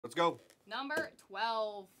Let's go. Number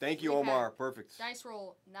 12. Thank you, Repack. Omar. Perfect. Dice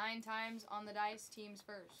roll 9 times on the dice. Teams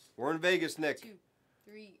first. We're in Vegas, Nick. 2,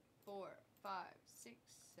 3, 4, 5, 6,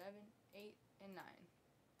 7, 8, and 9.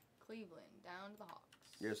 Cleveland down to the Hawks.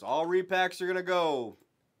 Yes, all repacks are going to go.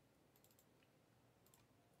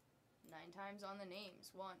 9 times on the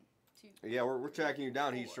names. 1, 2. Yeah, we're tracking you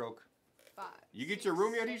down, 4, Heat Stroke. 5. You get 6, your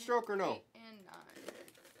room yet, 7, Heat Stroke, or no? 8, and 9.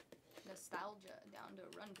 Nostalgia down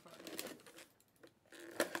to run for.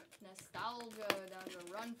 Nostalgia down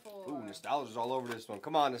to run for. Ooh, Nostalgia's all over this one.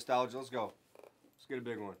 Come on, Nostalgia. Let's go. Let's get a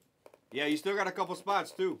big one. Yeah, you still got a couple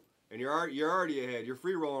spots, too. And you're already ahead. You're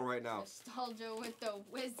free rolling right now. Nostalgia with the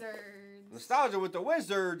Wizards. Nostalgia with the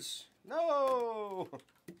Wizards. No.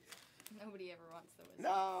 Nobody ever wants the Wizards.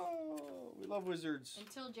 No. We love Wizards.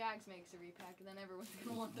 Until Jags makes a repack, and then everyone's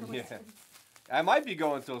going to want the Wizards. Yeah. I might be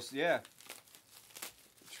going till, yeah.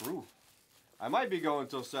 True. I might be going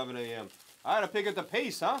till 7 a.m. I gotta pick up the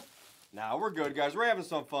pace, huh? Nah, we're good, guys. We're having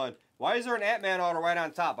some fun. Why is there an Ant-Man auto right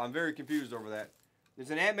on top? I'm very confused over that. There's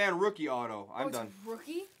an Ant-Man rookie auto. I'm done.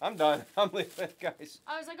 Rookie? I'm done. I'm leaving, guys.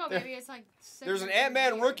 I was like, oh, maybe it's like... There's an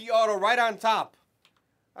Ant-Man rookie auto right on top.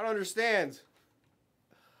 I don't understand.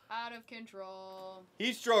 Out of control.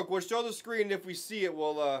 Heat Stroke. We'll show the screen if we see it.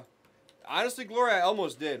 Well, honestly, Gloria, I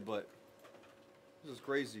almost did, but this is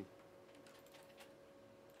crazy.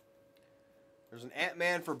 There's an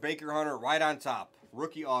Ant-Man for Baker Hunter right on top.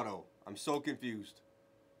 Rookie auto. I'm so confused.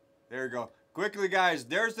 There you go. Quickly, guys.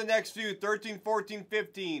 There's the next few. 13, 14,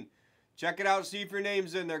 15. Check it out. See if your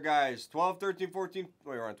name's in there, guys. 12, 13, 14. Wait,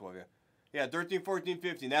 we're on 12, yeah. Yeah, 13, 14,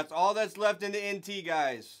 15. That's all that's left in the NT,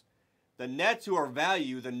 guys. The Nets, who are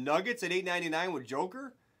value. The Nuggets at $8.99 with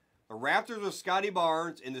Joker. The Raptors with Scotty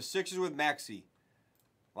Barnes. And the Sixers with Maxey.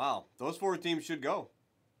 Wow. Those 4 teams should go.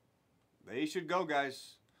 They should go,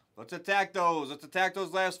 guys. Let's attack those. Let's attack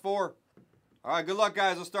those last 4. All right, good luck,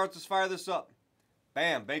 guys. Let's fire this up.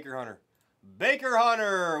 Bam, Baker Hunter. Baker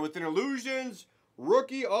Hunter with an Illusions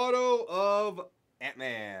rookie auto of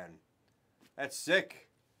Ant-Man. That's sick.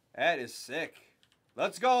 That is sick.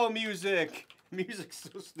 Let's go, Music. Music's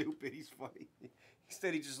so stupid. He's funny. He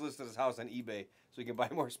said he just listed his house on eBay so he can buy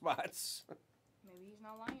more spots. Maybe he's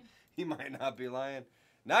not lying. He might not be lying.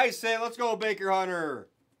 Nice hit. Let's go, Baker Hunter.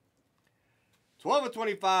 12 of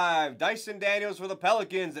 25. Dyson Daniels for the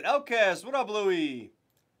Pelicans. And Elkest. What up, Louie?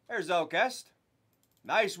 There's Elkest.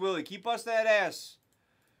 Nice, Willie. Keep busting that ass.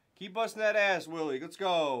 Keep busting that ass, Willie. Let's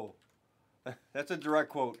go. That's a direct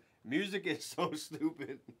quote. Music is so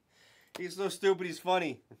stupid. He's so stupid, he's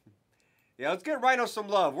funny. Yeah, let's get Rhino some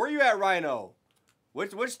love. Where you at, Rhino?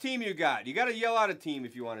 Which team you got? You got to yell out a team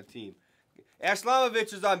if you want a team.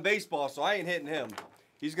 Aslamovich is on baseball, so I ain't hitting him.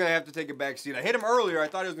 He's going to have to take a back seat. I hit him earlier. I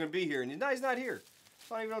thought he was going to be here, and he's not here.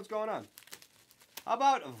 I don't even know what's going on. How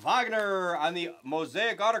about Wagner on the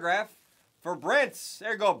Mosaic autograph for Brent?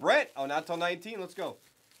 There you go, Brent. Oh, not till 19. Let's go.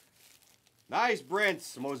 Nice, Brent.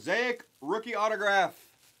 Mosaic rookie autograph.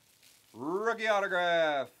 Rookie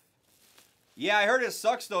autograph. Yeah, I heard it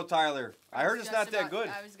sucks, though, Tyler. I heard it's not that good.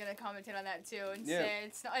 I was going to comment on that, too, and say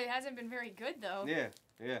it hasn't been very good, though. Yeah,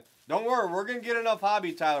 yeah. Don't worry. We're going to get enough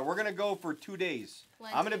hobby, Tyler. We're going to go for 2 days.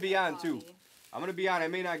 I'm going to be on, too. I'm going to be on. I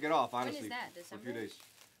may not get off, honestly. When is that? December? For a few days.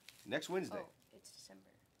 Next Wednesday. Oh, it's December.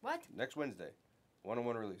 What? Next Wednesday.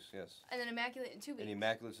 1-on-1 release, yes. And then Immaculate in 2 weeks. And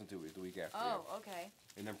Immaculate's in 2 weeks, the week after. Oh, yeah. okay.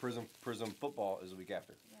 And then Prism Football is the week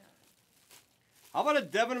after. Yeah. How about a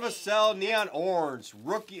Devin Vassell Neon Orange?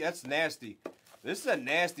 Rookie. That's nasty. This is a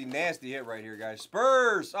nasty, nasty hit right here, guys.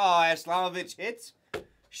 Spurs. Oh, Aslamovich hits.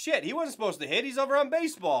 Shit, he wasn't supposed to hit. He's over on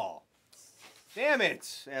baseball. Damn it,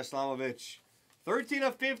 Aslamovich. 13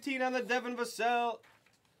 of 15 on the Devin Vassell.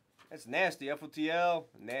 That's nasty. FOTL.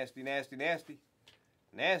 Nasty, nasty, nasty.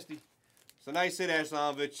 Nasty. It's a nice hit,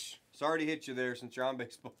 Aslamovich. Sorry to hit you there since you're on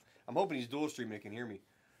baseball. I'm hoping he's dual streaming and can hear me.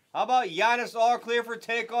 How about Giannis all clear for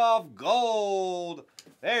takeoff gold?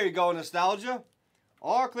 There you go, Nostalgia.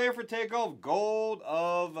 All clear for takeoff gold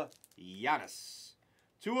of Giannis.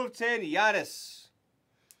 2 of 10, Giannis.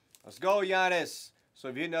 Let's go, Giannis. So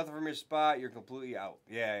if you hit nothing from your spot, you're completely out.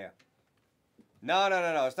 Yeah.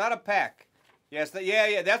 No. It's not a pack. Yes,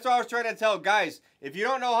 yeah. That's what I was trying to tell guys. If you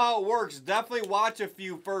don't know how it works, definitely watch a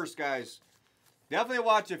few first, guys. Definitely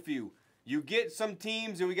watch a few. You get some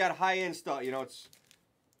teams and we got high-end stuff. You know, it's...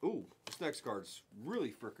 Ooh, this next card's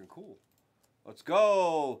really freaking cool. Let's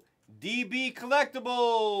go. DB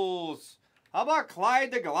Collectibles. How about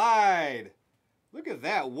Clyde the Glide? Look at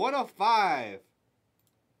that. 1 of 5.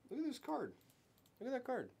 Look at this card. Look at that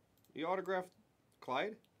card. You autographed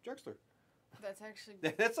Clyde Drexler. That's actually...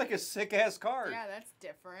 That's like a sick-ass card. Yeah, that's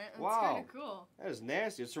different. That's Wow. kind of cool. That is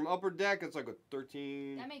nasty. It's from Upper Deck. It's like a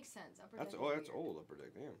 13... That makes sense. Upper That's, Deck oh, is that's weird. old Upper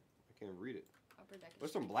Deck. Damn. I can't even read it. Upper Deck is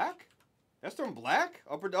That's from strange. Black? That's from Black?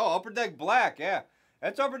 Upper Deck Black, yeah.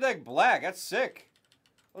 That's Upper Deck Black. That's sick.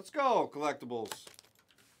 Let's go, collectibles.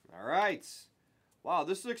 All right. Wow,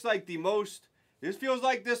 this looks like the most... This feels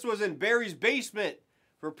like this was in Barry's basement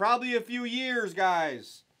for probably a few years,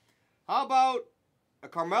 guys. How about a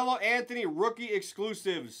Carmelo Anthony rookie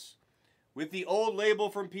exclusives with the old label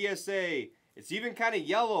from PSA? It's even kind of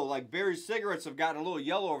yellow, like Barry's cigarettes have gotten a little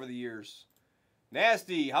yellow over the years.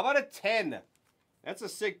 Nasty. How about a 10? That's a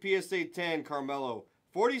sick PSA 10, Carmelo.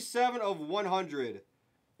 47 of 100.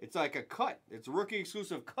 It's like a cut. It's a rookie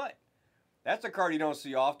exclusive cut. That's a card you don't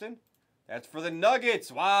see often. That's for the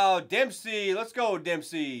Nuggets. Wow, Dempsey. Let's go,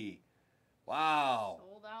 Dempsey. Wow.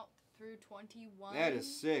 Sold out through 21. That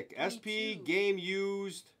is sick. 22. SP game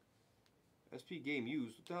used. SP game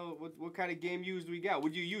used. What the hell? What kind of game used do we got?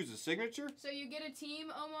 Would you use a signature? So you get a team,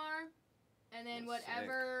 Omar, and then That's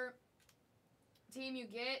whatever team you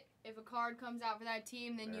get, if a card comes out for that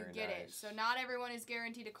team, then you Very get it. nice. So not everyone is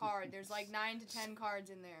guaranteed a card. There's like 9 to 10 cards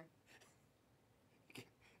in there.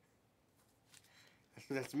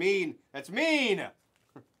 That's mean. That's mean.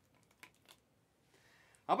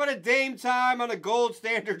 How about a Dame time on a Gold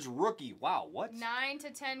Standards rookie? Wow, what? 9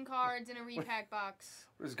 to 10 cards in a repack box.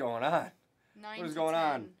 What is going on? 9 What is to going 10.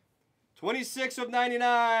 on? 26 of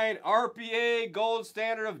 99. RPA Gold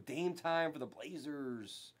Standard of Dame time for the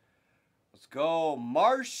Blazers. Let's go.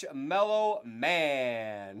 Marshmallow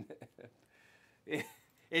Man.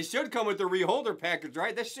 It should come with the reholder package,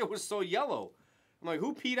 right? That shit was so yellow. I'm like,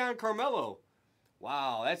 who peed on Carmelo?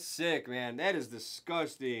 Wow, that's sick, man. That is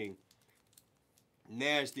disgusting.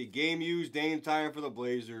 Nasty. Game used, Dame time for the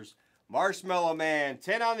Blazers. Marshmallow Man.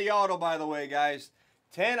 10 on the auto, by the way, guys.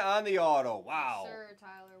 10 on the auto. Wow. Yes, sir,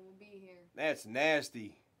 Tyler will be here. That's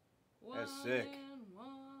nasty. That's sick.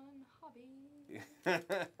 One hobby.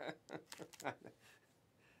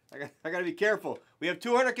 I gotta be careful. We have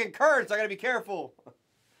 200 concurrents. I gotta be careful.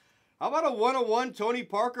 How about a 101 Tony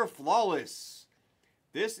Parker Flawless?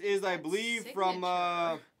 This is, I believe, from,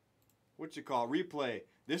 what you call it? Replay.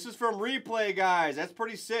 This is from Replay, guys. That's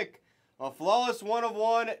pretty sick. A Flawless 1 of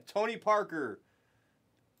 1 Tony Parker.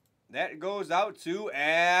 That goes out to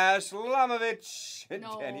Aslamovich.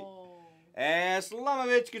 No.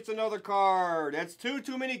 Aslamovich gets another card. That's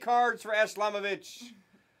too many cards for Aslamovich.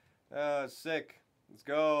 Sick. Let's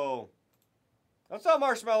go. What's up,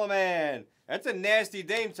 Marshmallow Man? That's a nasty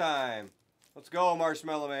Dame time. Let's go,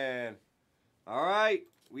 Marshmallow Man. All right.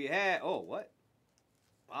 We had. Oh, what?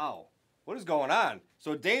 Wow. What is going on?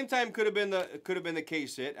 So Dame time could have been the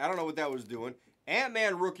case hit. I don't know what that was doing.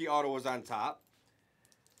 Ant-Man rookie auto was on top.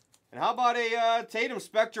 And how about a Tatum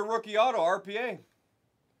Spectre rookie auto RPA?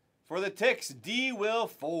 For the Ticks, D-Will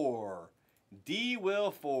 4.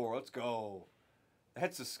 D-Will 4. Let's go.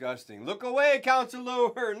 That's disgusting. Look away,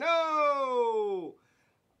 Counselor. No!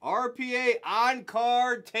 RPA on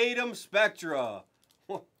card Tatum Spectra.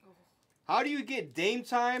 How do you get Dame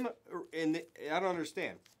time? I don't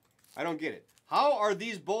understand. I don't get it. How are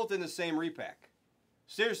these both in the same repack?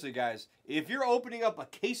 Seriously, guys. If you're opening up a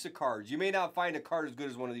case of cards, you may not find a card as good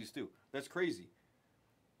as one of these two. That's crazy.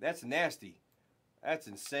 That's nasty. That's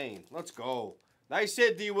insane. Let's go. Nice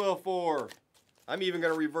hit, D-Will 4. I'm even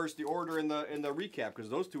going to reverse the order in the recap because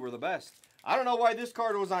those two were the best. I don't know why this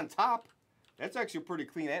card was on top. That's actually a pretty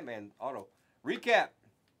clean Ant-Man auto. Recap.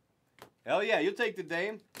 Hell yeah, you'll take the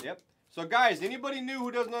Dame. Yep. So, guys, anybody new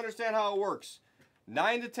who doesn't understand how it works,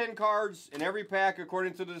 9 to 10 cards in every pack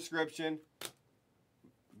according to the description.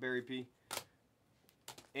 Barry P.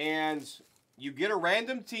 And you get a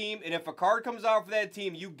random team, and if a card comes out for that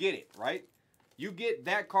team, you get it, right? You get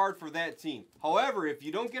that card for that team. However, if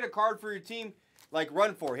you don't get a card for your team, like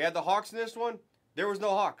Run For, he had the Hawks in this one, there was no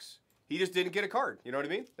Hawks. He just didn't get a card. You know what I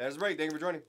mean? That is right. Thank you for joining.